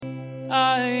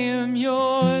I am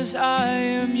yours, I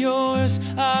am yours,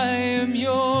 I am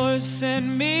yours.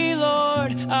 Send me,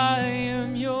 Lord, I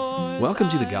am yours. Welcome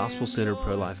to the Gospel Center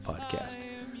Pro-Life Podcast.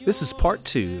 This is part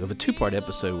 2 of a 2-part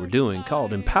episode we're doing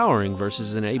called Empowering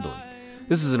versus Enabling.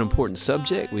 This is an important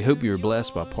subject. We hope you were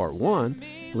blessed by part 1.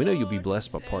 We know you'll be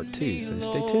blessed by part 2, so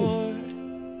stay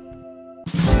tuned.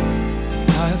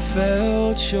 I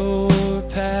felt your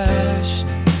passion,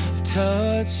 I've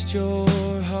touched your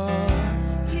heart.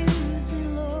 Use me,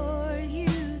 Lord,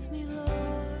 use me, Lord.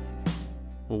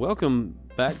 Well, welcome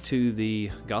back to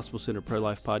the Gospel Center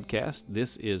Pro-Life Podcast.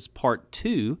 This is part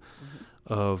 2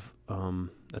 of a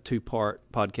 2-part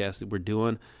podcast that we're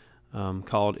doing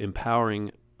called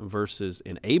Empowering versus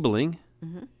Enabling,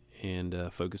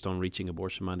 and focused on reaching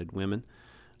abortion-minded women.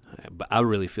 But I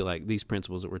really feel like these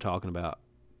principles that we're talking about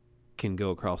can go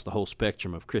across the whole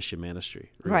spectrum of Christian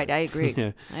ministry. Really. Right, I agree.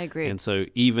 Yeah. I agree. And so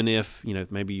even if,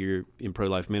 maybe you're in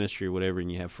pro-life ministry or whatever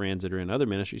and you have friends that are in other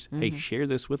ministries, hey, share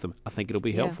this with them. I think it'll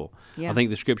be helpful. Yeah. I think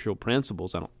the scriptural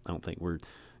principles, I don't think we're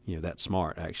that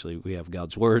smart, actually. We have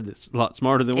God's word that's a lot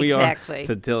smarter than we are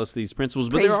to tell us these principles.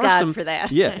 But Praise there are God some, for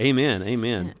that. Yeah,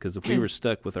 amen. Because if we were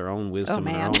stuck with our own wisdom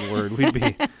and our own word, we'd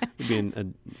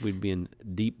be in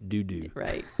deep doo-doo.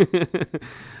 Right.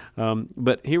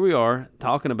 But here we are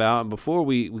talking about, before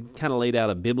we kind of laid out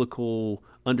a biblical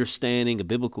understanding, a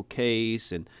biblical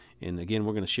case, and again,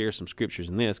 we're going to share some scriptures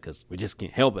in this because we just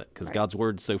can't help it, because God's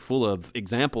word is so full of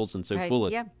examples and so full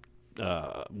of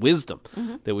wisdom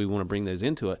that we want to bring those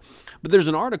into it. But there's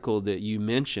an article that you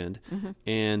mentioned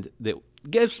and that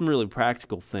gave some really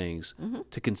practical things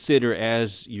to consider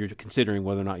as you're considering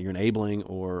whether or not you're enabling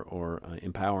or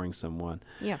empowering someone.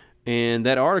 Yeah. And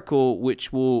that article,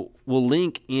 which we'll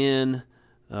link in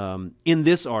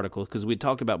this article, because we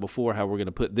talked about before how we're going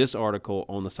to put this article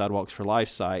on the Sidewalks for Life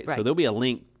site. Right. So there'll be a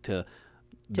link to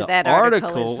the that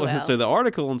article as well. So the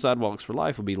article on Sidewalks for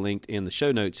Life will be linked in the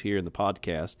show notes here in the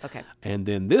podcast. Okay. And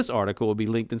then this article will be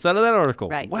linked inside of that article.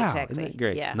 Right, wow, exactly. Isn't that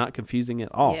great? Yeah. Not confusing at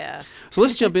all. Yeah. So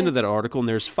let's jump into that article, and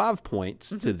there's 5 points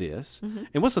to this.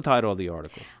 And what's the title of the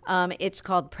article? It's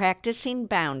called Practicing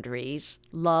Boundaries,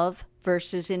 Love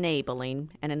versus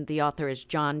Enabling, and the author is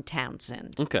John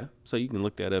Townsend. Okay. So you can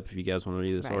look that up if you guys want to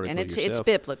read this article And it's yourself.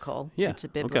 biblical. Yeah. It's a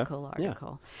biblical Okay.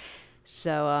 article.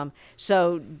 So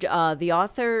the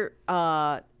author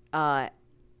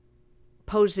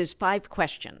poses 5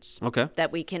 questions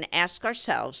that we can ask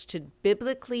ourselves to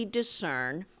biblically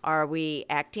discern: are we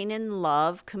acting in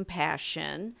love,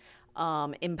 compassion,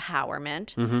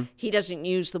 empowerment? He doesn't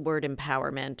use the word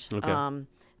empowerment,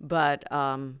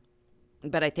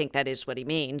 but I think that is what he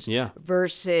means. Yeah.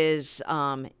 Versus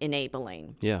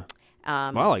enabling. Yeah.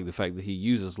 Well, I like the fact that he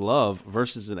uses love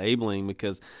versus enabling,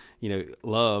 because,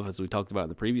 love, as we talked about in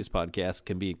the previous podcast,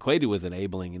 can be equated with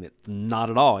enabling, and it's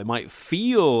not at all. It might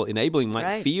feel, enabling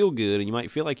might feel good, and you might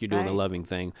feel like you're doing a loving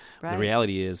thing. But the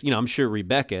reality is, I'm sure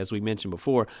Rebecca, as we mentioned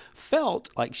before, felt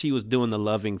like she was doing the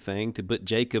loving thing to put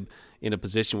Jacob in a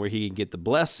position where he can get the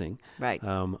blessing. Right.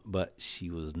 But she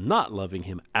was not loving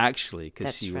him, actually,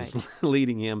 because she was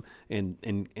leading him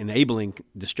and enabling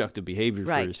destructive behavior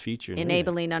for his future.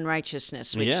 Enabling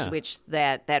unrighteousness, which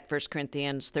that 1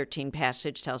 Corinthians 13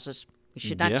 passage tells us we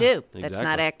should not do. That's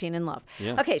not acting in love.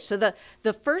 Yeah. Okay, so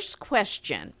the first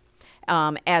question,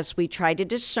 as we try to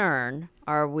discern,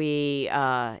 are we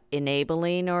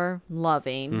enabling or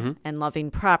loving, and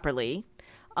loving properly,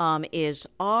 is,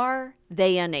 are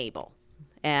they unable?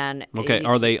 And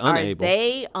are they unable? Are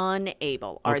they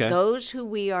unable? Are those who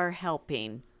we are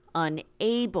helping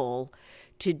unable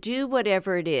to do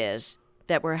whatever it is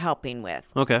that we're helping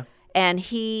with? Okay. And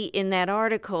in that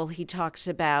article, he talks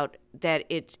about that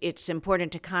it's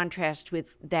important to contrast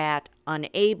with that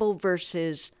unable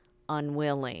versus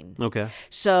unwilling. Okay.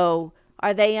 So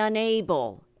are they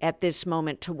unable at this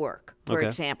moment to work? For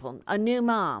example, a new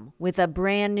mom with a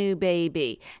brand new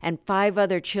baby and 5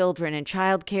 other children, and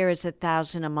child care is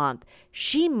 $1,000 a month.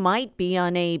 She might be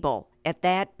unable at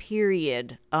that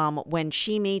period when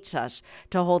she meets us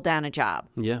to hold down a job.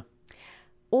 Yeah.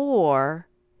 Or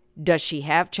does she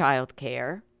have child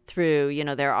care through,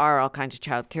 there are all kinds of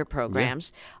child care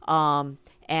programs, and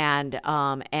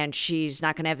she's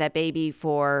not going to have that baby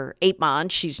for 8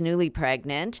 months. She's newly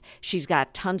pregnant. She's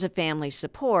got tons of family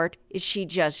support. She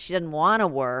doesn't want to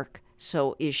work,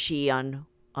 so is she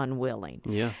unwilling?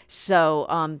 Yeah.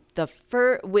 So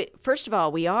first of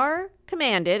all, we are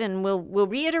commanded, and we'll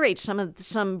reiterate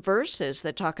some verses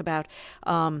that talk about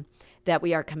that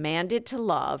we are commanded to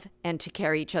love and to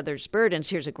carry each other's burdens.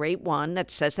 Here's a great one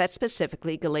that says that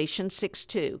specifically, Galatians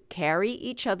 6:2. Carry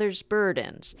each other's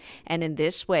burdens, and in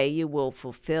this way you will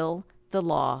fulfill the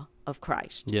law of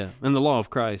Christ. Yeah, and the law of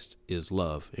Christ is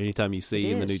love. Anytime you see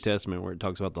It in the is. New Testament where it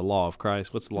talks about the law of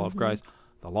Christ, what's the law of Christ?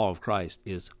 The law of Christ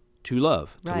is to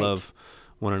love, Right. to love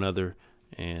one another,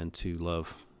 and to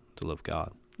love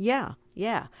God. Yeah,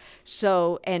 yeah.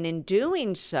 So, and in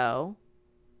doing so,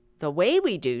 the way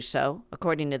we do so,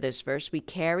 according to this verse, we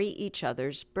carry each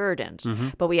other's burdens.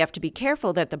 But we have to be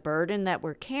careful that the burden that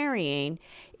we're carrying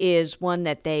is one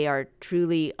that they are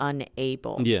truly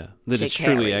unable Yeah, that to it's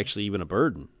truly carry. actually even a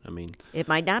burden. I mean, It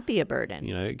might not be a burden.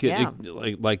 you know, it could, Yeah.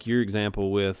 like your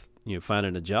example with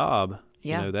finding a job.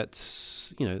 Yeah.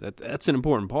 That's that's an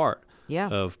important part. Yeah.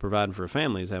 Of providing for a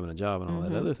family is having a job and all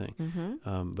that other thing.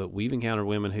 But we've encountered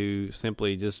women who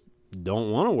simply just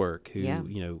don't want to work, who Yeah.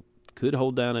 could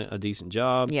hold down a decent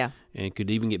job, Yeah. and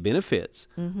could even get benefits,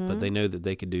 but they know that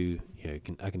they could do,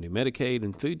 I can do Medicaid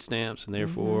and food stamps, and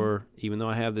therefore, even though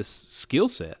I have this skill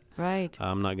set, Right.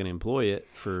 I'm not going to employ it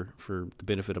for the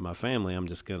benefit of my family. I'm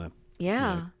just going to.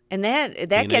 Yeah. And that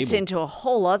gets enabled. into a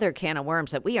whole other can of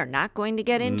worms that we are not going to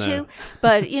get into. No.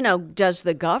 But, does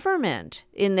the government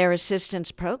in their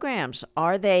assistance programs,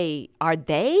 are they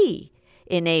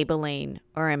enabling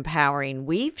or empowering?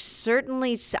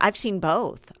 I've seen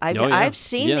both. I've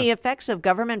seen the effects of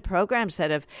government programs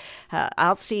that have,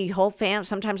 I'll see whole families.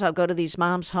 Sometimes I'll go to these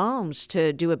moms' homes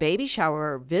to do a baby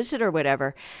shower or visit or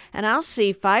whatever, and I'll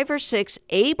see 5 or 6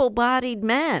 able-bodied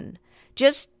men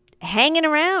just hanging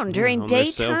around during on their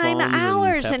cell daytime phones and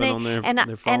hours, tapping on their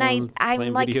phones, I'm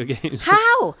playing like, video games.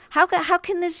 how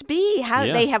can this be? How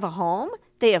Yeah. they have a home,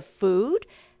 they have food.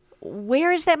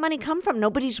 Where does that money come from?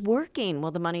 Nobody's working. Well,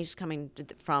 the money's coming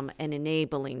from an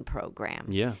enabling program.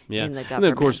 Yeah. In the And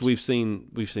then of course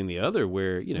government. we've seen the other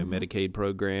where Medicaid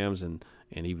programs and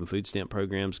even food stamp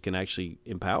programs can actually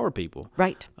empower people.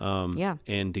 Right. Yeah.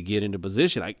 And to get into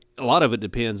position, a lot of it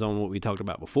depends on what we talked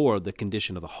about before, the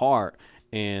condition of the heart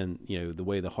and, the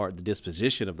way the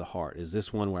disposition of the heart. Is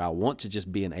this one where I want to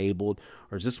just be enabled,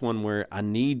 or is this one where I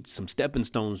need some stepping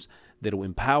stones that will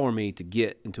empower me to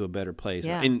get into a better place?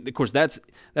 Yeah. And of course, that's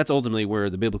ultimately where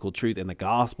the biblical truth and the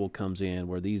gospel comes in,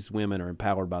 where these women are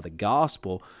empowered by the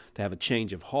gospel to have a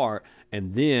change of heart,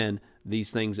 and then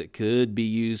these things that could be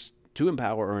used to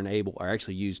empower or enable are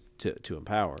actually used to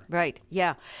empower. Right.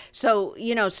 Yeah. So,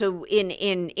 so in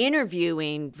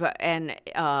interviewing, and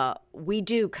we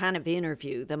do kind of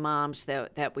interview the moms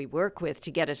that we work with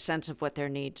to get a sense of what their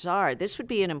needs are. This would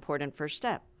be an important first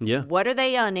step. Yeah. What are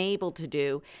they unable to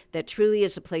do that truly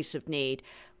is a place of need?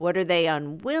 What are they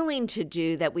unwilling to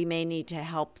do that we may need to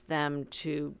help them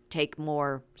to take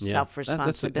more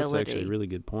self-responsibility? That's actually a really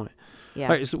good point. Yeah.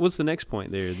 All right, so what's the next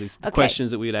point there? These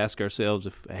questions that we'd ask ourselves: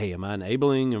 am I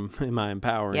enabling, or am I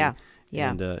empowering? Yeah.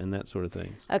 And that sort of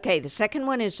thing. Okay, the second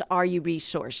one is, are you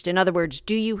resourced? In other words,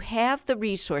 do you have the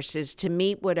resources to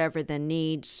meet whatever the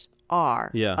needs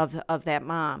are of that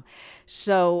mom?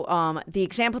 So the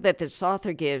example that this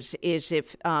author gives is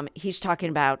if he's talking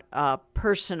about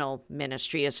personal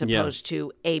ministry as opposed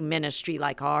to a ministry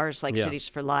like ours, like Cities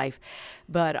for Life.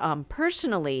 But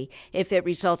personally, if it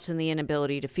results in the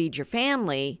inability to feed your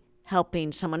family,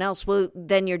 helping someone else, well,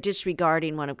 then you're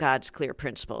disregarding one of God's clear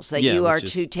principles, that you are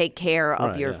to take care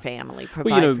of your family,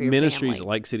 provide for your ministries family.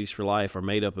 like Cities for Life are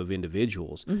made up of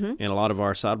individuals, and a lot of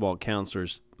our sidewalk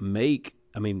counselors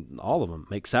all of them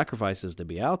make sacrifices to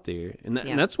be out there. And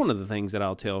that's one of the things that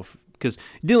I'll tell, because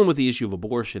dealing with the issue of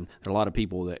abortion, there are a lot of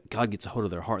people that God gets a hold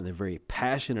of their heart and they're very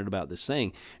passionate about this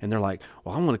thing. And they're like,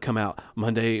 well, I want to come out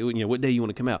Monday. What day you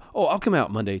want to come out? Oh, I'll come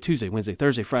out Monday, Tuesday, Wednesday,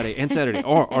 Thursday, Friday, and Saturday.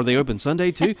 Or are they open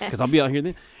Sunday too? Because I'll be out here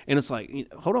then. And it's like,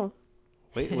 hold on.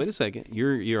 Wait a second.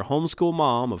 You're a homeschool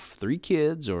mom of 3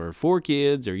 kids or 4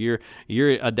 kids, or you're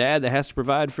a dad that has to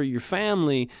provide for your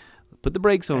family. Put the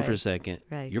brakes on for a second.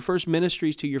 Right. Your first ministry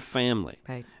is to your family.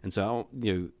 Right. And so,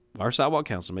 our sidewalk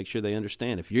council make sure they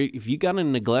understand if you got to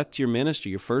neglect your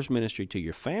ministry, your first ministry to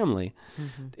your family,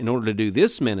 in order to do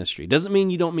this ministry, doesn't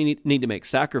mean you don't need to make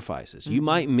sacrifices. You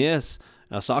might miss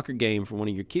a soccer game for one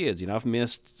of your kids. I've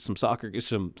missed some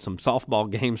softball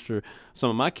games for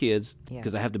some of my kids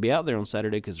because I have to be out there on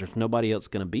Saturday because there's nobody else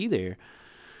going to be there.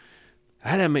 I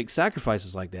had to make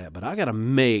sacrifices like that, but I got to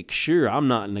make sure I'm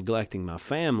not neglecting my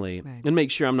family and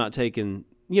make sure I'm not taking,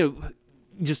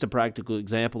 just a practical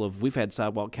example of, we've had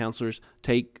sidewalk counselors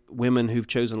take women who've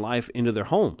chosen life into their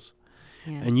homes.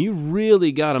 And you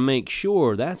really got to make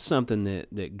sure that's something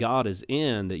that God is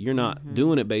in, that you're not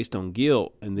doing it based on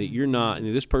guilt, and that you're not,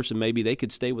 and this person, maybe they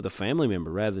could stay with a family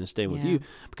member rather than stay with you,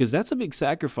 because that's a big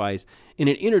sacrifice, and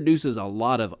it introduces a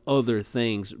lot of other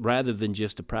things rather than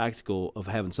just the practical of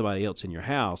having somebody else in your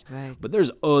house. Right. But there's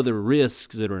other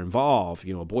risks that are involved.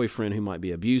 A boyfriend who might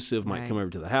be abusive might come over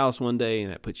to the house one day,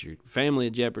 and that puts your family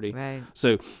in jeopardy. Right.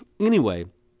 So anyway,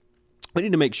 we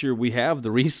need to make sure we have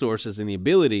the resources and the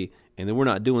ability, and that we're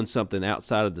not doing something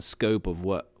outside of the scope of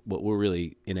what we're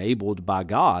really enabled by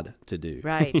God to do.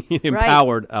 Right.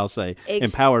 Empowered, I'll say.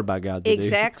 Empowered by God to do.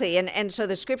 Exactly. And so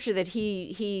the scripture that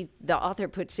the author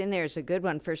puts in there is a good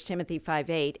one, 1 Timothy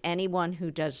 5:8. Anyone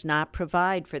who does not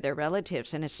provide for their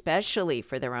relatives, and especially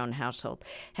for their own household,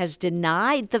 has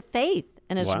denied the faith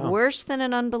and is worse than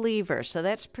an unbeliever. So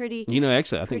that's pretty.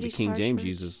 Actually, I think the King James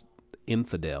uses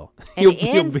infidel. You'll be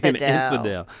an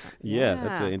infidel. Yeah,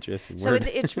 that's an interesting word.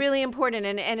 So it's really important.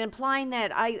 And implying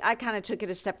that, I kind of took it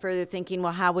a step further, thinking,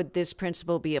 well, how would this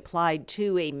principle be applied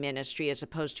to a ministry as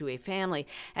opposed to a family?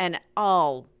 And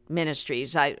all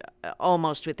ministries,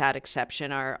 almost without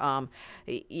exception, are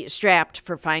strapped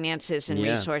for finances and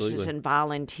resources absolutely. and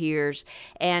volunteers.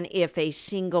 And if a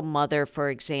single mother, for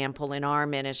example, in our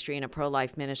ministry, in a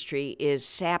pro-life ministry, is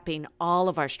sapping all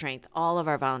of our strength, all of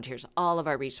our volunteers, all of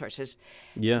our resources,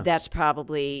 that's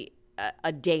probably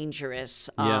a dangerous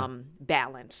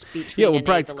balance between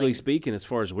practically speaking, as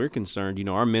far as we're concerned,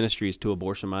 our ministry is to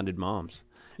abortion-minded moms.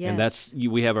 Yes. And that's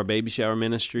we have our baby shower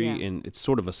ministry, and it's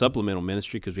sort of a supplemental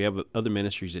ministry because we have other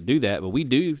ministries that do that. But we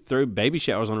do throw baby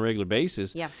showers on a regular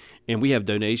basis, and we have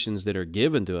donations that are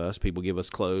given to us. People give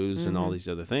us clothes and all these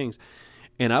other things.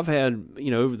 And I've had,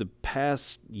 over the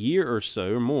past year or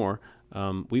so or more,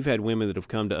 we've had women that have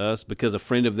come to us because a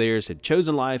friend of theirs had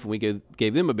chosen life, and we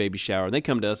gave them a baby shower. And they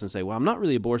come to us and say, well, I'm not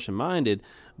really abortion-minded,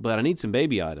 but I need some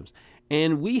baby items.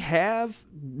 And we have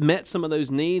met some of those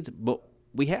needs, but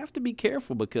we have to be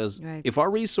careful because if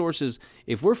our resources,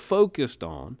 if we're focused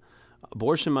on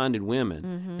abortion-minded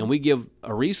women and we give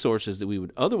resources that we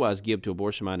would otherwise give to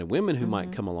abortion-minded women who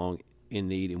might come along in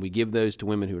need, and we give those to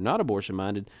women who are not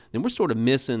abortion-minded, then we're sort of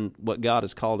missing what God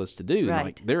has called us to do. Right.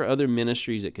 Like, there are other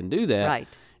ministries that can do that, Right.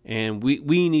 and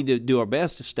we need to do our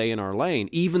best to stay in our lane,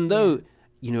 even though,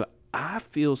 I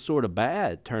feel sort of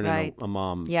bad turning a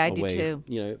mom away. Yeah, I do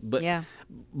too.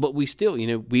 But we still,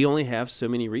 we only have so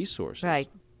many resources.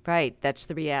 Right. That's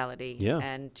the reality. Yeah.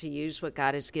 And to use what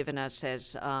God has given us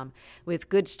as with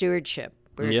good stewardship.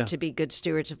 We're to be good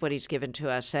stewards of what He's given to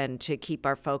us and to keep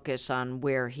our focus on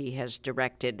where He has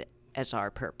directed as our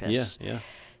purpose. Yeah.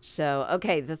 So,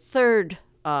 okay, the third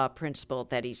principle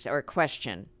or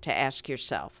question to ask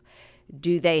yourself: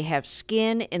 do they have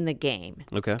skin in the game?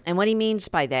 Okay. And what he means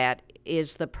by that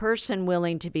is the person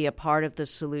willing to be a part of the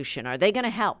solution. Are they going to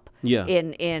help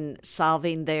in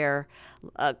solving their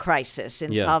crisis,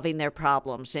 in solving their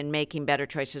problems, in making better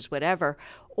choices, whatever?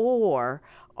 Or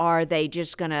are they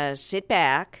just going to sit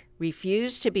back,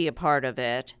 refuse to be a part of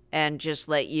it, and just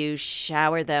let you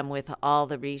shower them with all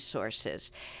the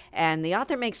resources? And the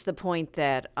author makes the point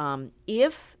that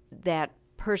if that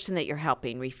person that you're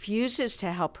helping refuses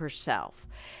to help herself,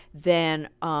 then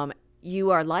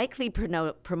you are likely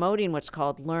promoting what's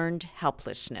called learned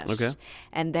helplessness. Okay.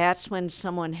 And that's when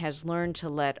someone has learned to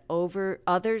let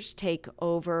others take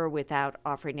over without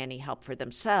offering any help for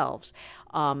themselves.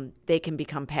 They can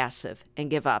become passive and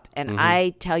give up. And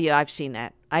I tell you, I've seen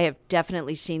that. I have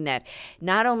definitely seen that.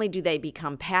 Not only do they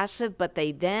become passive, but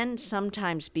they then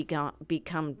sometimes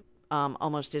become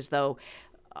almost as though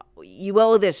you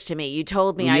owe this to me. You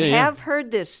told me. I have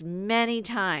heard this many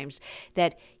times,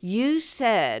 that you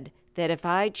said that if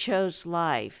I chose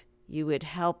life, you would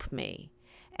help me.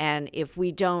 And if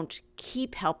we don't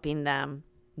keep helping them,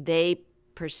 they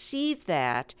perceive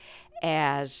that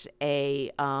as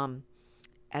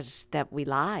as that we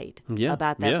lied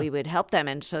about that we would help them.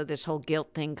 And so this whole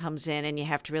guilt thing comes in, and you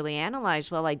have to really analyze,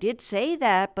 well, I did say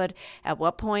that, but at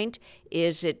what point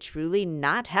is it truly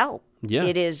not help? Yeah.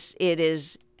 It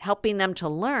is helping them to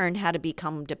learn how to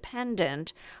become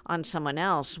dependent on someone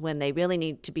else when they really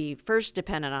need to be first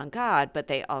dependent on God, but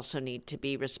they also need to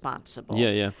be responsible.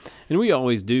 Yeah. And we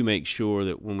always do make sure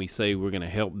that when we say we're going to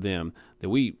help them, that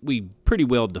we pretty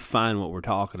well define what we're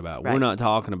talking about. Right. We're not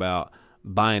talking about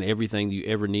buying everything you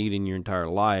ever need in your entire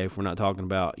life. We're not talking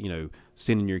about,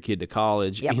 sending your kid to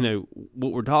college. Yep.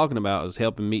 What we're talking about is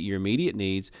helping meet your immediate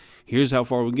needs. Here's how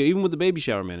far we can go. Even with the baby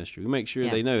shower ministry, we make sure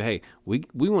they know, hey, we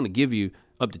want to give you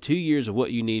up to 2 years of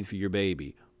what you need for your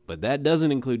baby. But that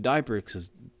doesn't include diapers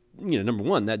because, number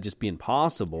one, that'd just be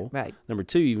impossible. Right. Number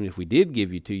two, even if we did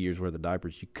give you 2 years worth of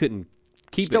diapers, you couldn't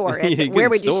store it. Where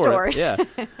would you store it? Yeah,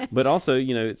 but also,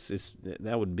 it's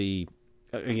that would be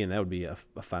a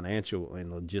financial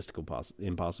and logistical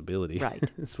impossibility, right?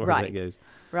 As far as that goes,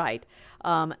 right.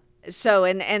 So,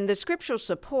 and the scriptural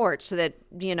supports that,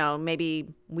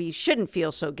 maybe we shouldn't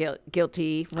feel so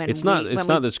guilty when it's not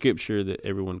the scripture that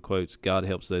everyone quotes. God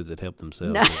helps those that help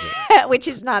themselves, no, which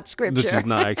is not scripture. Which is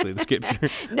not actually the scripture.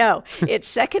 No,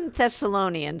 it's 2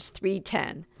 Thessalonians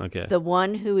 3:10. Okay. The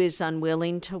one who is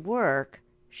unwilling to work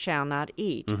shall not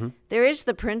eat. Mm-hmm. There is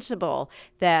the principle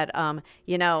that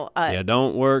you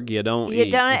don't work, you don't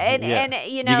eat. And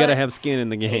you got to have skin in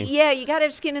the game. Yeah, you got to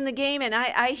have skin in the game, and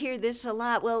I hear this a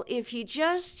lot. Well, if you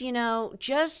just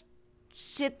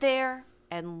sit there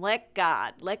and let go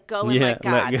and let God. Let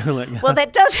God. Well,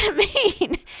 that doesn't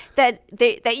mean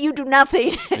that you do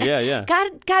nothing. Yeah.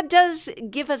 God does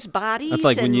give us bodies. That's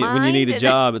like and when you need a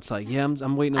job. It's like,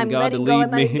 I'm waiting on God to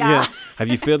lead me. Yeah. Have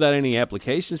you filled out any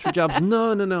applications for jobs?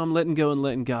 No. I'm letting go and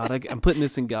letting God. I'm putting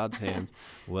this in God's hands.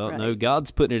 Well, right. No,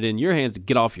 God's putting it in your hands to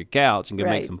get off your couch and go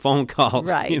make some phone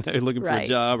calls. Right. Looking for a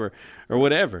job or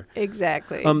whatever.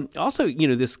 Exactly. Also,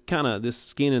 this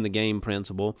skin in the game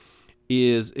principle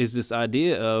is this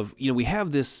idea of, we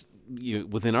have this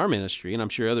within our ministry, and I'm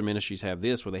sure other ministries have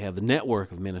this, where they have the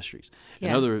network of ministries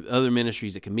and other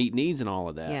ministries that can meet needs and all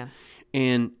of that. Yeah.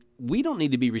 And we don't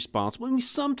need to be responsible. I mean,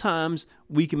 sometimes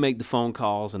we can make the phone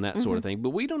calls and that sort of thing, but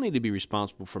we don't need to be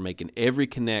responsible for making every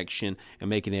connection and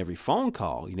making every phone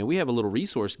call. We have a little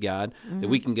resource guide that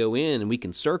we can go in and we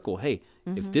can circle, hey,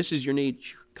 if this is your need,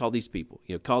 call these people.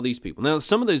 Call these people. Now,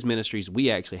 some of those ministries we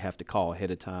actually have to call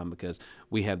ahead of time because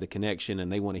we have the connection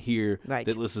and they want to hear that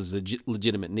this is a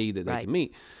legitimate need that they can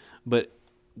meet. But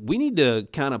we need to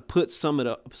kind of put some of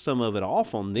it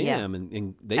off on them,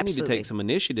 and they need to take some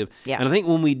initiative. Yeah. And I think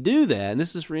when we do that, and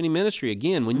this is for any ministry,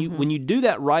 again, when you do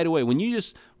that right away, when you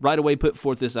just right away put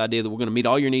forth this idea that we're going to meet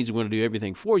all your needs and we're going to do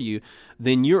everything for you,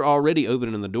 then you're already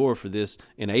opening the door for this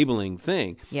enabling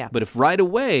thing. Yeah. But if right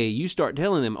away you start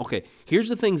telling them, okay, here's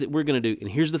the things that we're going to do,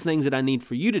 and here's the things that I need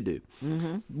for you to do,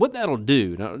 what that'll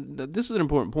do, now, this is an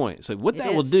important point. So what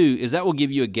that will do is that will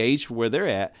give you a gauge for where they're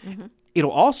at.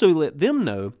 It'll also let them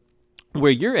know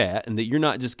where you're at and that you're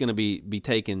not just going to be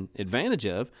taken advantage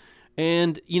of.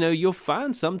 And, you'll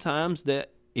find sometimes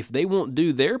that if they won't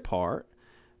do their part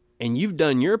and you've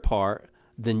done your part,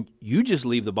 then you just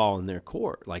leave the ball in their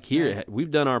court. Like here,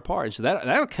 we've done our part. And so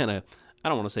that'll kind of, I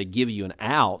don't want to say give you an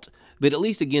out, but at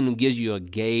least, again, gives you a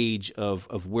gauge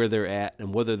of where they're at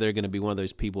and whether they're going to be one of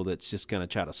those people that's just going to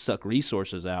try to suck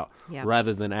resources out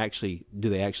rather than do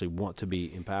they actually want to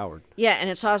be empowered. Yeah, and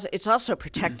it's also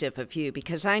protective of you,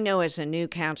 because I know as a new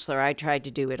counselor, I tried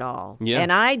to do it all. Yeah.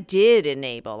 And I did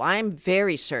enable. I'm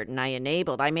very certain I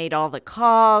enabled. I made all the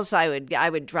calls. I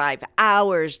would drive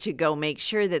hours to go make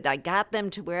sure that I got them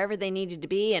to wherever they needed to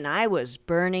be, and I was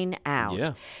burning out.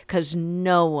 Yeah. Because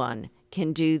no one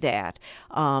can do that,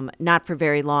 not for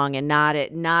very long, and not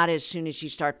as soon as you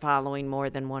start following more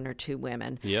than one or two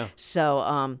women. Yeah.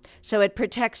 So it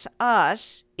protects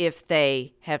us if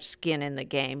they have skin in the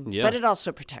game, but it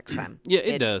also protects them. Yeah,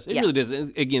 it does. It really does.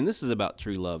 And again, this is about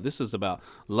true love. This is about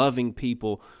loving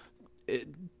people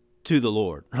to the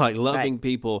Lord, like loving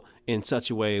people in such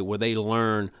a way where they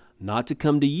learn not to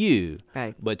come to you,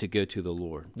 but to go to the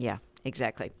Lord. Yeah,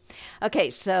 exactly. Okay,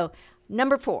 so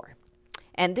number 4.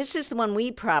 And this is the one we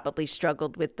probably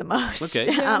struggled with the most. Okay,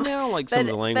 I don't like some of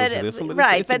the language of this one,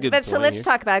 but it's a good but so point let's here.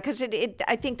 talk about it, because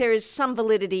I think there is some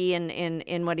validity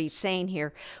in what he's saying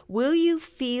here. Will you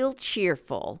feel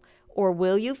cheerful, or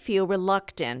will you feel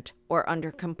reluctant or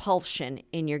under compulsion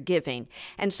in your giving?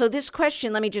 And so this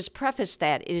question, let me just preface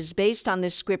that, it is based on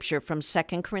this scripture from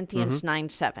 2 Corinthians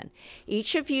 9:7.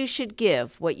 Each of you should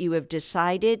give what you have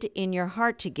decided in your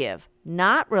heart to give,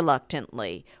 not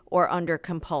reluctantly or under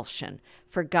compulsion,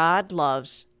 for God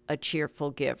loves a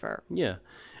cheerful giver. Yeah.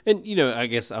 And, I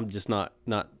guess I'm just not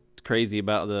crazy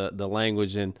about the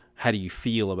language and how do you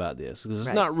feel about this? Because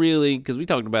it's not really, because we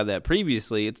talked about that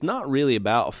previously, it's not really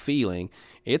about a feeling.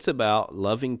 It's about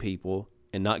loving people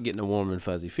and not getting a warm and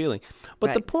fuzzy feeling.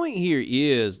 But the point here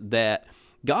is that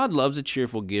God loves a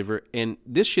cheerful giver, and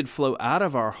this should flow out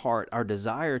of our heart, our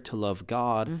desire to love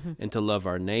God and to love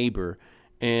our neighbor.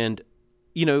 And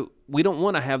we don't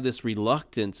want to have this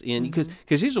reluctance in, because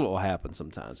here's what will happen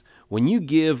sometimes. When you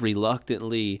give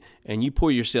reluctantly and you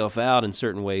pour yourself out in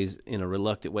certain ways in a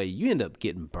reluctant way, you end up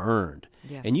getting burned.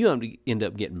 Yeah. And you end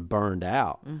up getting burned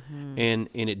out. And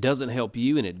it doesn't help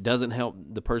you, and it doesn't help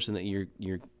the person that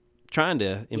you're trying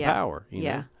to empower. You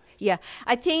know? Yeah.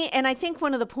 I think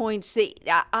one of the points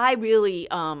that I really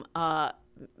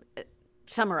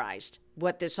summarized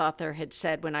what this author had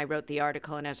said when I wrote the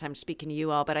article and as I'm speaking to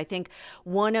you all, but I think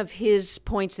one of his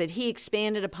points that he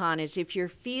expanded upon is if you're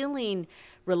feeling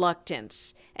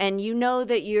reluctance and you know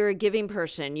that you're a giving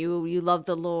person, you love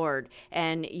the Lord,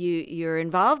 and you're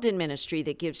involved in ministry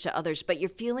that gives to others, but you're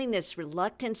feeling this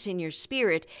reluctance in your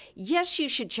spirit, yes, you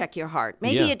should check your heart.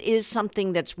 Maybe it is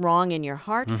something that's wrong in your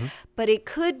heart, but it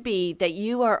could be that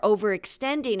you are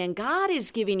overextending and God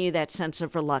is giving you that sense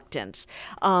of reluctance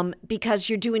because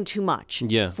you're doing too much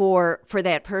for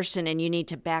that person and you need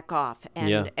to back off.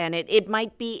 And it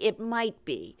might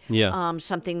be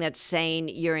something that's saying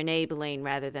you're enabling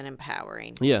rather than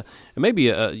empowering. Yeah, and maybe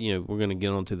we're going to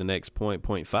get on to the next point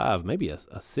 5, maybe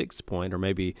a sixth point, or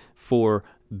maybe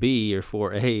 4B or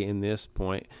 4A in this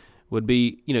point would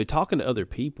be, talking to other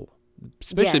people,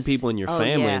 especially people in your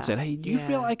family, and saying, hey, do you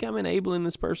feel like I'm enabling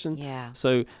this person? Yeah.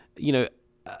 So,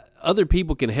 other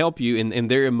people can help you in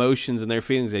their emotions and their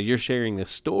feelings as you're sharing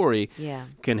this story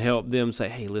can help them say,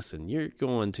 hey, listen, you're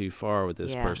going too far with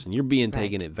this person. You're being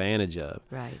taken advantage of.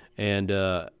 Right. And,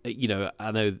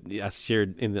 I know I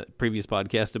shared in the previous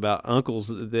podcast about uncles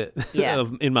that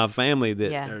in my family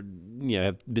that are,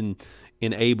 have been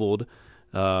enabled.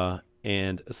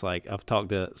 And it's like I've talked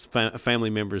to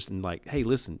family members and like, hey,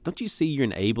 listen, don't you see you're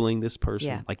enabling this person?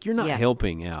 Yeah. Like you're not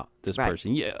helping out this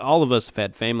person. Yeah, all of us have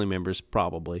had family members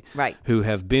probably who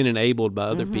have been enabled by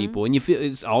other people, and you feel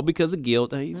it's all because of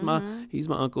guilt. Hey, he's my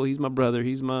uncle, he's my brother,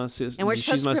 he's my sister. And we're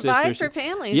supposed to provide for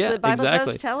families. Yeah, so the Bible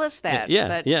exactly. does tell us that.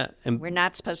 And we're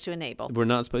not supposed to enable. We're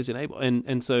not supposed to enable,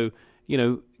 and so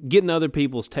getting other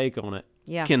people's take on it.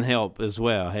 Can help as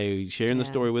well. Hey, sharing the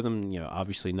story with them,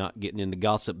 obviously not getting into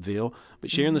Gossipville, but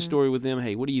sharing the story with them.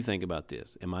 Hey, what do you think about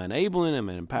this? Am I enabling? Am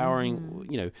I empowering?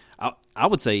 I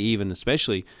would say even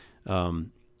especially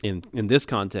in this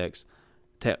context,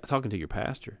 talking to your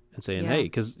pastor and saying, hey,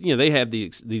 because, they have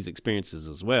these experiences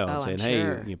as well. And saying,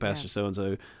 hey, Pastor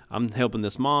so-and-so, I'm helping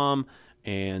this mom.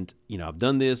 And, I've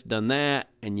done this, done that,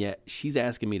 and yet she's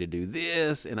asking me to do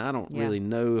this, and I don't really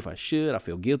know if I should. I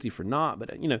feel guilty for not,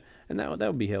 but, and that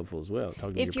would be helpful as well,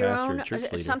 talking to your pastor or church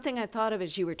leader. Something I thought of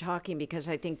as you were talking, because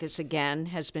I think this, again,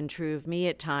 has been true of me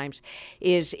at times,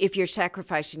 is if you're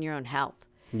sacrificing your own health.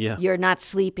 Yeah. You're not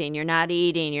sleeping, you're not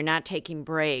eating, you're not taking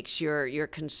breaks, you're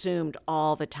consumed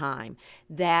all the time.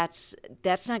 That's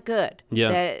not good.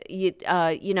 Yeah. You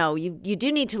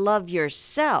do need to love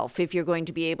yourself if you're going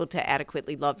to be able to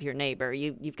adequately love your neighbor.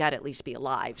 You've got to at least be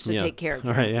alive. So take care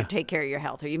of take care of your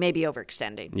health, or you may be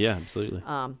overextending. Yeah, absolutely.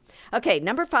 Okay,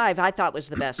 number 5 I thought was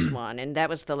the best one, and that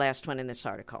was the last one in this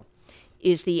article.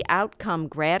 Is the outcome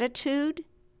gratitude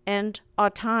and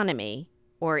autonomy,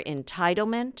 or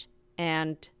entitlement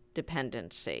and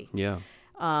dependency? Yeah.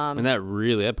 And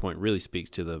that point really speaks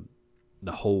to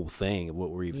the whole thing of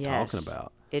what we're even talking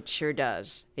about. It sure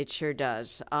does. It sure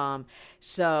does.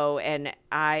 And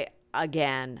I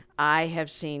have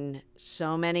seen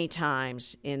so many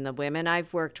times in the women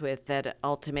I've worked with that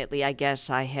ultimately I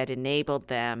guess I had enabled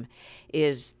them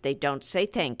is they don't say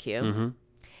thank you.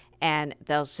 And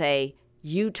they'll say,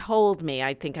 you told me,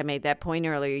 I think I made that point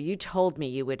earlier, you told me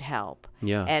you would help.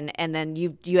 Yeah. And then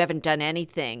you haven't done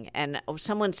anything. And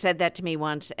someone said that to me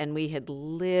once, and we had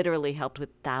literally helped with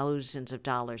thousands of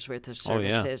dollars worth of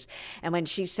services. And when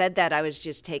she said that, I was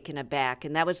just taken aback.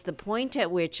 And that was the point at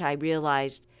which I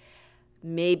realized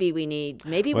maybe we're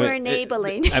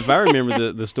enabling. If I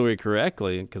remember the story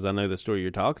correctly, because I know the story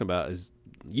you're talking about is,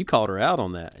 you called her out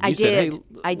on that. I did. Said, hey,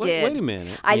 I did. Wait a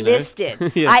minute. I listed.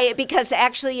 Because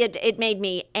actually it made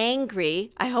me angry.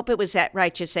 I hope it was that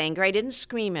righteous anger. I didn't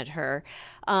scream at her.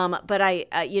 But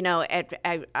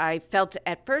I felt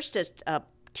at first a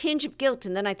tinge of guilt,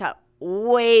 and then I thought,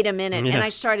 wait a minute. And I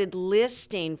started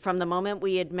listing from the moment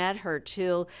we had met her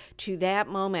to that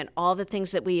moment, all the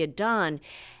things that we had done.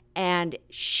 And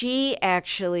she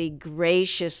actually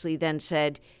graciously then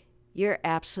said, you're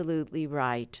absolutely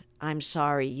right. I'm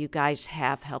sorry. You guys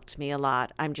have helped me a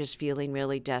lot. I'm just feeling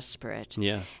really desperate.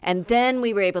 Yeah. And then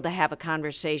we were able to have a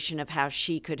conversation of how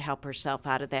she could help herself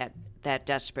out of that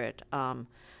desperate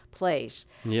place.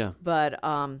 Yeah. But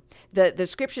the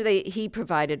scripture that he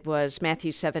provided was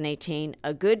Matthew 7:18.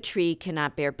 A good tree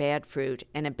cannot bear bad fruit,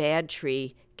 and a bad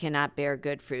tree cannot bear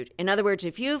good fruit. In other words,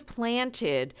 if you've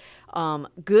planted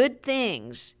good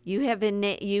things, you have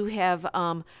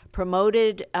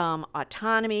promoted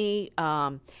autonomy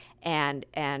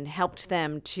and helped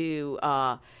them to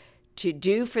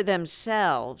do for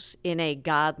themselves in a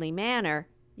godly manner,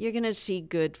 you're going to see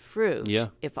good fruit. Yeah.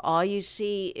 If all you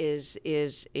see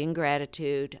is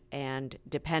ingratitude and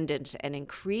dependence and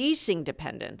increasing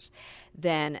dependence,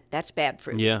 then that's bad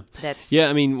fruit. Yeah. That's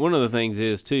I mean, one of the things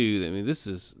is too, I mean, this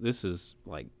is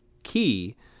like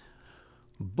key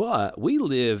But we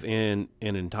live in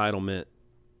an entitlement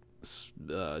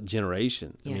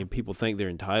generation. Yeah. I mean, people think they're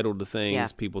entitled to things. Yeah.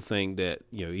 People think that,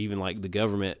 even like the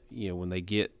government, when they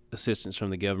get assistance from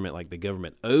the government, like the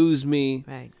government owes me.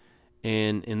 Right.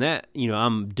 And that,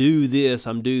 I'm due this,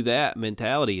 I'm due that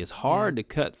mentality is hard to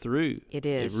cut through. It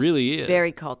is. It really is.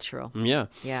 Very cultural. Yeah.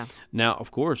 Yeah. Now,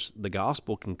 of course, the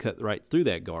gospel can cut right through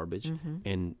that garbage. Mm-hmm.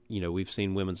 And, we've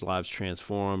seen women's lives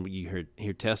transformed. You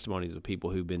hear testimonies of people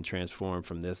who've been transformed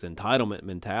from this entitlement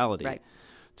mentality Right.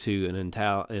 to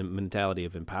a mentality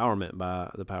of empowerment by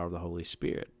the power of the Holy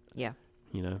Spirit. Yeah.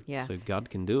 Yeah. So God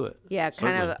can do it. Yeah,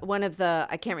 kind Certainly. of one of the,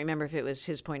 I can't remember if it was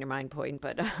his point or mine point,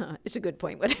 but it's a good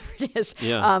point, whatever it is.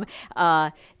 Yeah.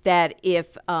 That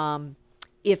if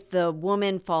the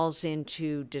woman falls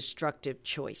into destructive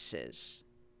choices,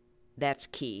 that's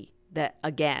key. That,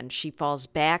 again, she falls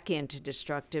back into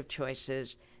destructive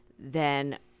choices,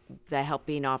 then the help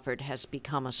being offered has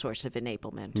become a source of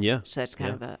enablement. Yeah. So that's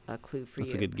kind of a clue for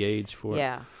That's you. a good gauge for it.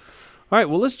 Yeah. All right,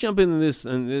 well, let's jump into this,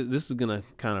 and this is going to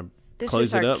kind of This close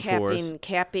is it our up for us.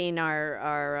 capping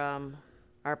our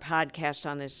podcast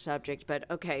on this subject. But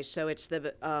okay, so it's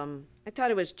I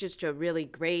thought it was just a really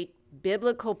great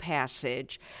biblical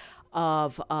passage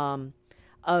of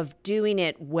doing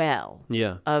it well.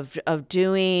 Yeah. Of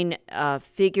doing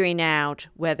figuring out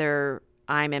whether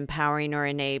I'm empowering or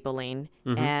enabling.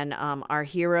 And our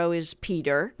hero is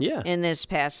Peter in this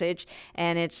passage,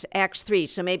 and it's Acts 3.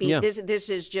 So maybe this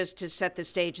is just to set the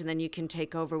stage, and then you can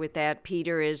take over with that.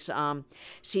 Peter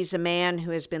sees a man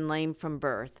who has been lame from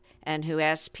birth, and who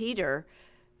asks Peter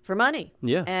for money.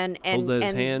 Yeah, and holds out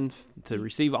his hand to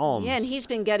receive alms. Yeah, and he's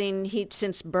been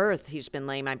since birth. He's been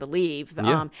lame, I believe.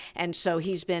 Yeah. And so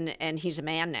he's a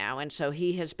man now, and so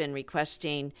he has been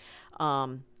requesting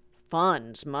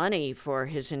money for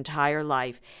his entire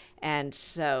life. And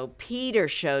so Peter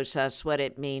shows us what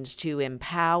it means to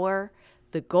empower,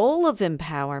 the goal of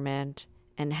empowerment,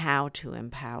 and how to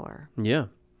empower. Yeah.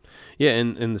 Yeah,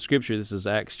 and in the scripture, this is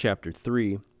Acts chapter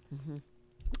 3,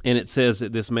 and it says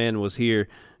that this man was here.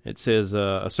 It says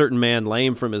a certain man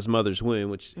lame from his mother's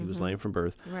womb, which he was lame from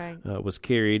birth, Right. Was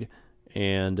carried,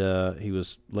 and he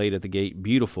was laid at the gate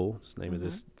Beautiful. It's the name of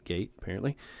this gate,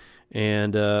 apparently.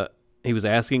 And he was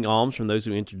asking alms from those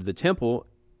who entered the temple.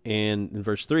 And in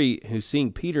verse 3, who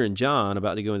seeing Peter and John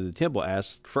about to go into the temple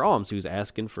asked for alms. He was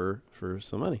asking for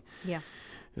some money. Yeah.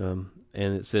 And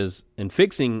it says, and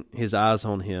fixing his eyes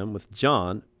on him with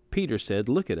John, Peter said,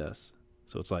 "Look at us."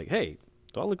 So it's like, hey,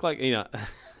 do I look like,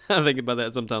 I think about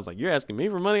that sometimes, like, you're asking me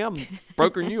for money? I'm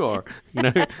broker than you are.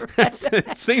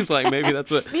 It seems like maybe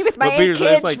that's what Me with my what 8 Peter's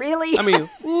kids, it's like, really? I mean,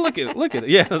 look at it.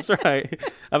 Yeah, that's right.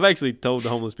 I've actually told the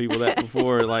homeless people that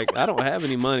before. Like, I don't have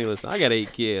any money. Listen, I got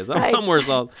 8 kids. I'm worse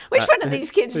off. Which one of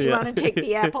these kids do you want to take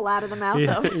the apple out of the mouth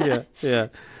of? Yeah.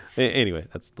 Anyway,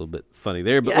 that's a little bit funny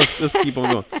there, but let's keep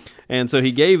on going. And so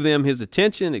he gave them his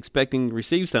attention, expecting to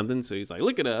receive something. So he's like,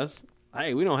 look at us.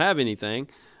 Hey, we don't have anything.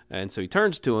 And so he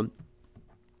turns to him,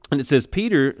 and it says,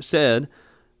 Peter said,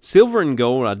 "Silver and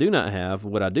gold I do not have.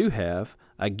 What I do have,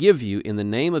 I give you in the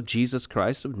name of Jesus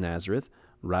Christ of Nazareth.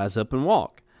 Rise up and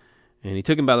walk." And he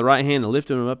took him by the right hand and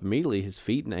lifted him up. Immediately his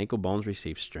feet and ankle bones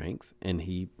received strength, and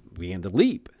he began to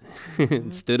leap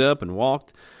and stood up and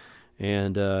walked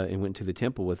and went to the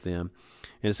temple with them.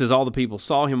 And it says all the people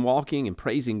saw him walking and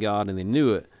praising God, and they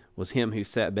knew it was him who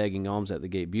sat begging alms at the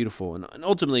gate Beautiful. And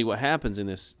ultimately what happens in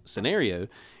this scenario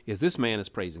is this man is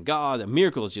praising God. A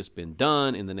miracle has just been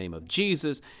done in the name of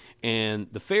Jesus. And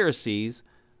the Pharisees,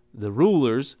 the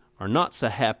rulers, are not so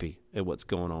happy at what's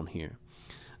going on here.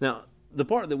 Now, the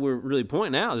part that we're really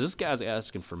pointing out is this guy's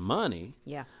asking for money.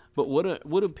 Yeah. But what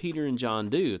do Peter and John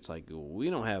do? It's like, well, we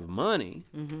don't have money,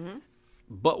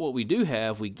 but what we do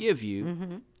have, we give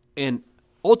you. And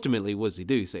ultimately, what does he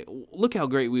do? He say, look how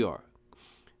great we are.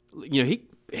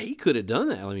 He could have done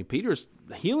that. I mean, Peter's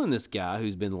healing this guy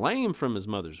who's been lame from his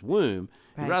mother's womb.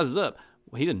 He rises up.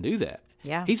 Well, he didn't do that.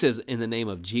 Yeah. He says, in the name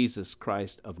of Jesus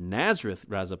Christ of Nazareth,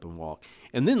 rise up and walk.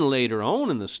 And then later on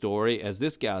in the story, as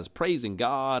this guy's praising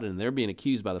God and they're being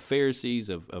accused by the Pharisees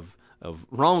of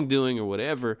wrongdoing or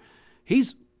whatever,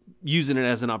 he's using it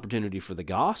as an opportunity for the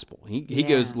gospel. He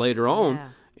goes later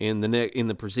on in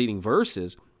the preceding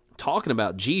verses talking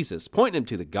about Jesus, pointing them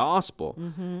to the gospel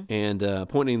and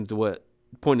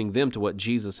pointing them to what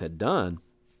Jesus had done.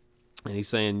 And he's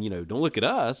saying, don't look at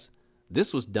us.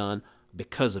 This was done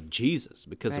because of Jesus,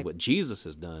 because of what Jesus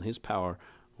has done, his power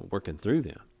working through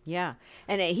them. Yeah.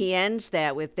 And he ends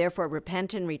that with, therefore,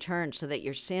 repent and return so that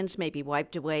your sins may be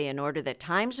wiped away in order that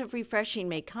times of refreshing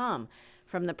may come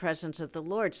from the presence of the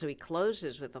Lord. So he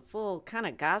closes with a full kind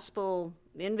of gospel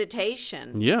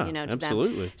invitation. Yeah, to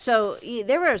absolutely. Them. So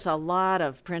there was a lot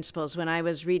of principles when I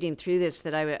was reading through this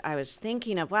that I was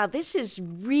thinking of, wow, this is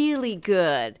really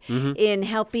good in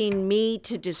helping me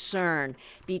to discern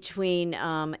between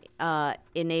enablement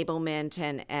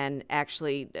and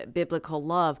actually biblical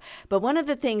love. But one of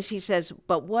the things he says,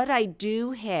 but what I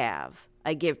do have,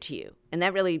 I give to you. And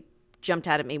that really jumped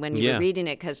out at me when you were reading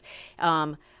it, because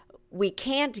we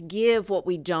can't give what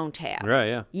we don't have. Right,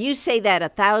 yeah. You say that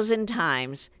 1,000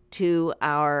 times to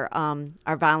our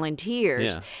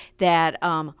volunteers, that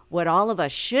what all of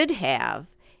us should have,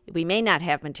 we may not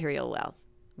have material wealth.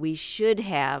 We should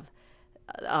have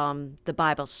the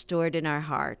Bible stored in our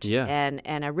heart,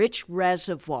 and a rich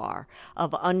reservoir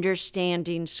of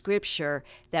understanding Scripture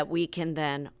that we can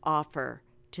then offer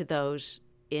to those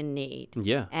in need.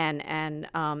 Yeah. And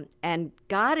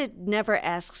God never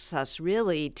asks us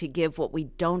really to give what we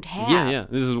don't have. Yeah.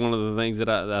 This is one of the things that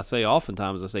I say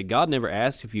oftentimes. I say, God never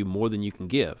asks of you more than you can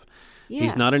give. Yeah.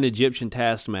 He's not an Egyptian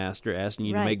taskmaster asking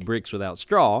you to make bricks without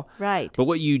straw. Right. But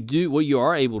what you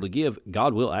are able to give,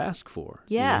 God will ask for.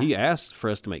 Yeah. He asks for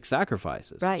us to make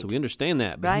sacrifices. Right. So we understand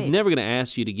that. But He's never going to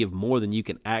ask you to give more than you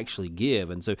can actually give.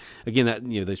 And so, again, that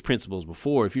those principles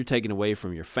before, if you're taking away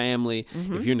from your family,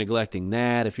 if you're neglecting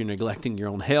that, if you're neglecting your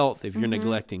own health, if you're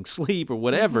neglecting sleep or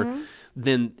whatever,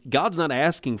 then God's not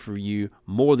asking for you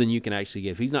more than you can actually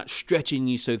give. He's not stretching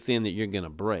you so thin that you're going to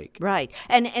break. Right.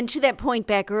 And to that point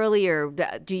back earlier,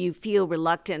 do you feel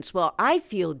reluctance? Well, I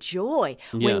feel joy.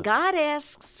 When God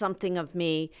asks something of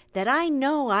me that I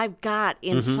know I've got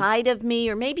inside of me,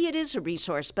 or maybe it is a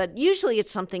resource, but usually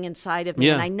it's something inside of me,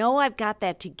 and I know I've got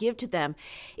that to give to them.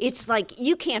 It's like,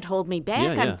 you can't hold me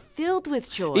back. I'm filled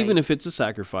with joy. Even if it's a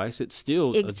sacrifice, it's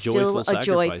still a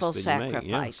joyful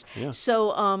sacrifice. Yeah.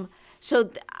 So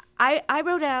I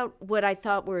wrote out what I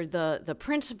thought were the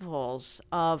principles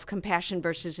of compassion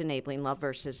versus enabling, love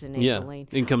versus enabling.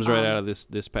 Yeah, it comes right out of this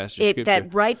passage of Scripture.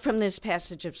 That right from this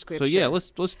passage of Scripture. So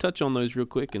let's touch on those real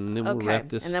quick, and then we'll wrap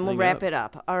this. And then we'll wrap it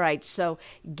up. All right. So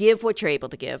give what you're able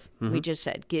to give. We just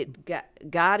said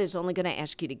God is only going to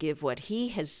ask you to give what He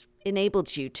has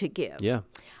enabled you to give. Yeah.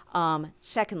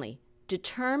 Secondly,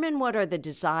 determine what are the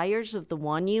desires of the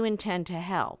one you intend to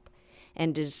help,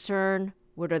 and discern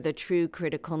what are the true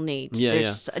critical needs.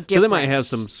 There's a difference. So they might have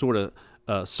some sort of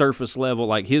surface level,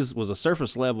 like his was a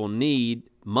surface level need,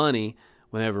 money,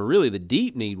 whenever really the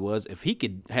deep need was if he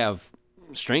could have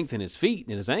strength in his feet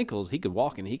and his ankles, he could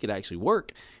walk and he could actually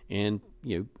work, and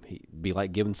he'd be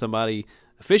like giving somebody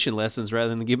fishing lessons rather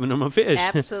than giving them a fish.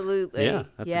 Absolutely. Yeah,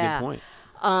 that's a good point.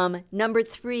 Number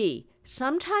 3,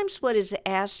 sometimes what is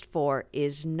asked for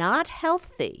is not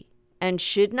healthy and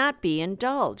should not be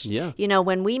indulged. Yeah.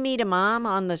 When we meet a mom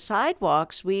on the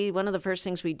sidewalks, one of the first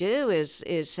things we do is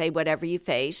say, whatever you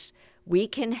face, we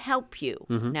can help you.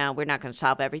 Now, we're not going to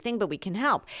solve everything, but we can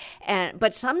help.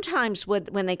 But sometimes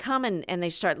when they come and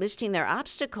they start listing their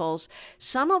obstacles,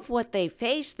 some of what they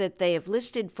face that they have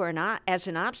listed as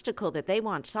an obstacle that they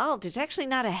want solved is actually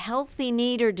not a healthy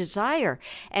need or desire.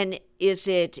 And is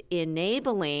it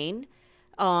enabling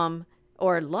or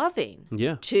loving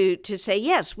to say,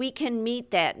 yes, we can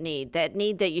meet that need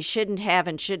that you shouldn't have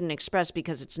and shouldn't express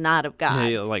because it's not of God.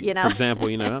 Yeah, for example,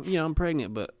 I'm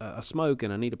pregnant, but I smoke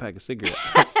and I need a pack of cigarettes.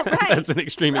 Right. That's an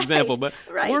extreme example, but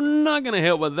we're not going to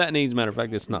help with that need. As a matter of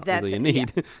fact, it's not really a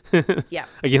need. Yeah.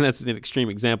 Again, that's an extreme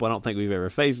example. I don't think we've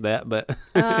ever faced that, but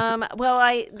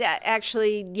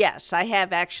yes, I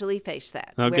have actually faced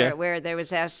that. Okay. Where there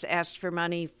was asked for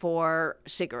money for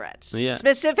cigarettes Yeah.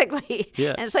 specifically.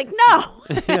 And it's like, no.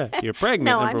 Yeah, you're pregnant,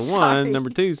 No, number I'm one. sorry. Number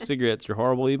 2, cigarettes are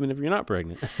horrible even if you're not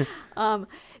pregnant.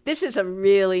 This is a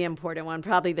really important one,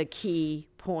 probably the key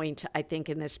point, I think,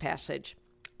 in this passage.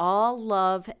 All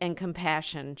love and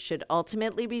compassion should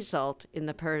ultimately result in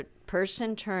the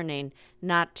person turning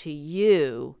not to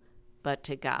you, but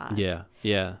to God. Yeah.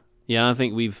 I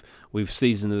think we've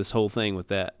seasoned this whole thing with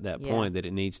that point that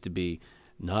it needs to be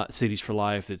not Cities for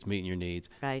Life that's meeting your needs.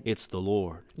 Right. It's the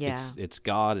Lord. Yeah. It's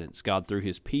God, and it's God through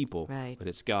His people. Right. But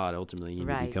it's God ultimately you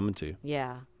need to be coming to.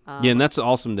 Yeah. And that's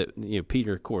awesome that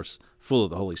Peter, of course, full of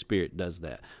the Holy Spirit, does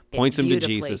that. Points him to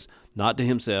Jesus, not to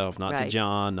himself, not to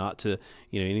John, not to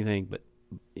anything,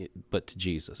 but to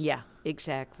Jesus. Yeah,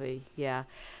 exactly. Yeah.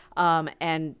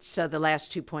 And so the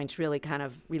last 2 points really kind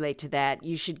of relate to that.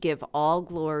 You should give all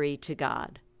glory to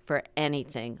God for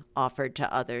anything offered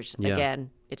to others. Yeah. Again,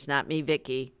 it's not me,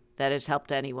 Vicky, that has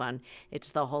helped anyone.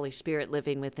 It's the Holy Spirit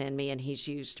living within me, and He's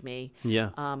used me. Yeah.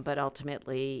 But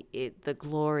ultimately, the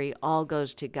glory all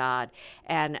goes to God.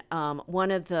 And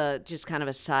one of the, just kind of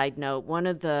a side note, one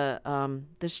of the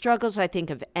struggles I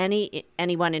think of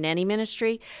anyone in any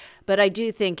ministry, but I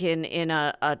do think in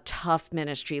a tough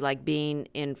ministry like being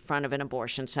in front of an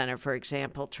abortion center, for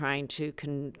example, trying to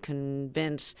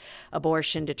convince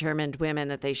abortion-determined women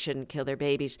that they shouldn't kill their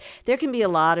babies, there can be a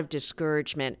lot of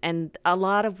discouragement and a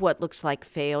lot of what looks like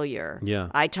failure. Yeah.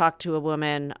 I talked to a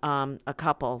woman, a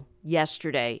couple,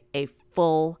 yesterday, a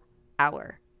full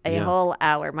hour. A whole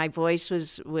hour. My voice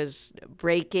was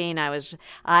breaking.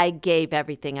 I gave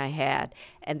everything I had,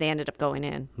 and they ended up going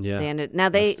in. Yeah.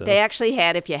 They actually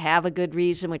had, if you have a good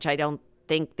reason, which I don't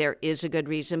think there is a good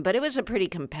reason, but it was a pretty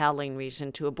compelling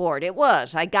reason to abort. It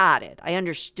was. I got it. I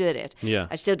understood it. Yeah.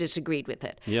 I still disagreed with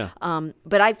it. Yeah.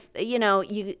 But I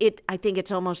think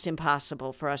it's almost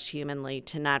impossible for us humanly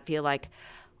to not feel like,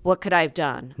 what could I have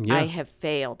done? Yeah. I have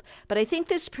failed. But I think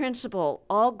this principle,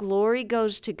 all glory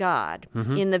goes to God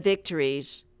in the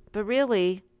victories, but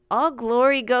really, all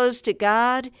glory goes to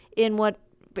God in what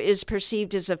is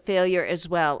perceived as a failure as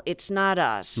well. It's not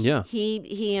us. Yeah.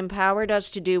 He empowered us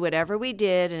to do whatever we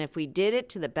did, and if we did it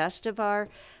to the best of our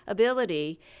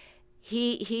ability,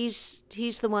 He's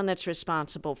the one that's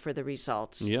responsible for the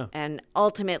results. Yeah. And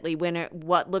ultimately,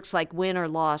 what looks like win or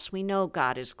loss, we know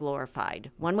God is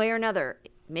glorified one way or another,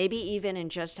 maybe even in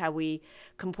just how we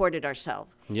comported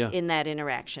ourselves in that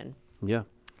interaction. Yeah.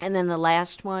 And then the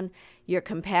last one, your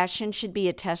compassion should be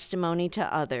a testimony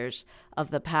to others of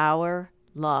the power,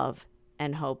 love,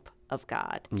 and hope of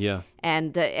God. Yeah.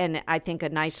 And I think a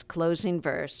nice closing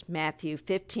verse, Matthew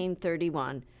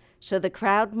 15:31. So the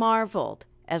crowd marveled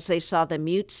as they saw the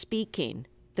mute speaking,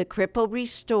 the cripple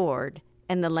restored,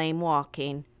 and the lame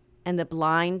walking, and the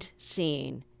blind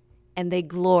seeing, and they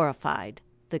glorified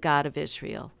the God of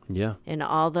Israel. Yeah. In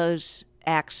all those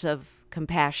acts of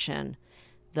compassion,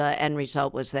 the end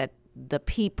result was that the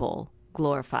people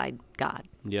glorified God.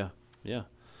 Yeah. Yeah.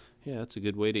 Yeah, that's a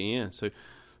good way to end. So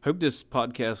hope this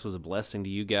podcast was a blessing to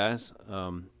you guys.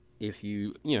 If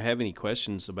you have any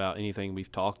questions about anything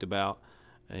we've talked about,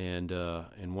 and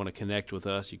want to connect with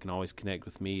us, you can always connect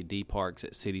with me at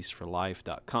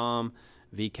dparks@citiesforlife.com,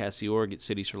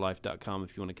 vcassiorg@citiesforlife.com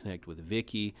if you want to connect with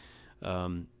Vicky.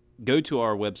 Go to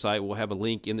our website. We'll have a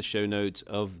link in the show notes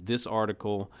of this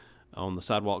article on the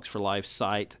Sidewalks for Life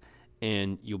site,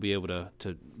 and you'll be able to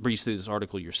breeze through this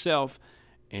article yourself,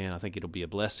 and I think it'll be a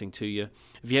blessing to you.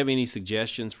 If you have any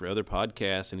suggestions for other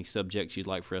podcasts, any subjects you'd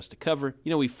like for us to cover,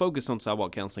 we focus on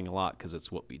sidewalk counseling a lot because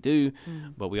it's what we do,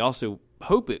 but we also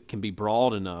hope it can be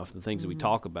broad enough, the things that we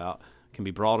talk about can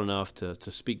be broad enough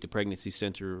to speak to pregnancy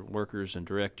center workers and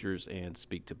directors and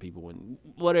speak to people in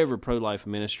whatever pro-life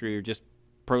ministry or just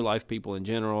pro-life people in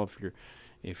general.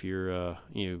 If you're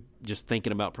just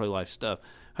thinking about pro-life stuff,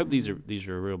 hope these are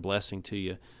a real blessing to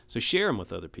you. So share them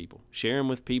with other people. Share them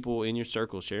with people in your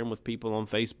circle. Share them with people on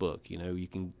Facebook. You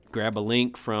can grab a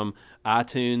link from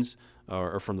iTunes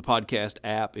or from the podcast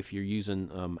app if you're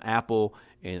using Apple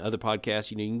and other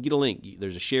podcasts. You can get a link.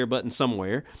 There's a share button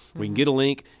somewhere where you can get a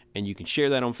link and you can share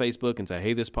that on Facebook and say,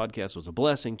 hey, this podcast was a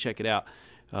blessing. Check it out.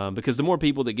 Because the more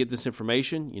people that get this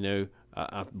information,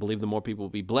 I believe the more people will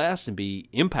be blessed and be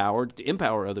empowered to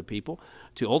empower other people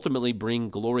to ultimately bring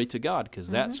glory to God, because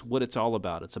that's what it's all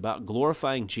about. It's about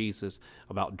glorifying Jesus,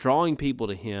 about drawing people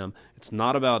to Him. It's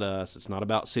not about us. It's not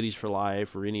about Cities for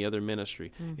Life or any other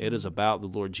ministry. It is about the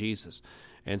Lord Jesus.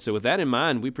 And so with that in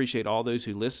mind, we appreciate all those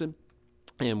who listen,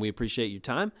 and we appreciate your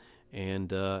time.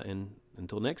 And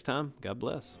until next time, God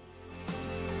bless.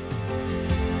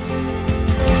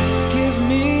 Give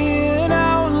me an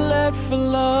outlet for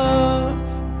love.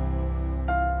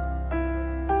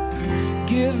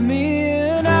 Give me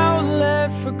an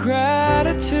outlet for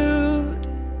gratitude.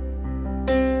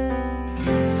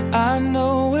 I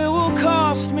know it will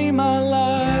cost me my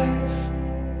life,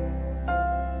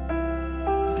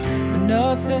 but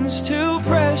nothing's too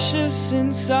precious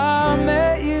since I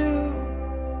met you.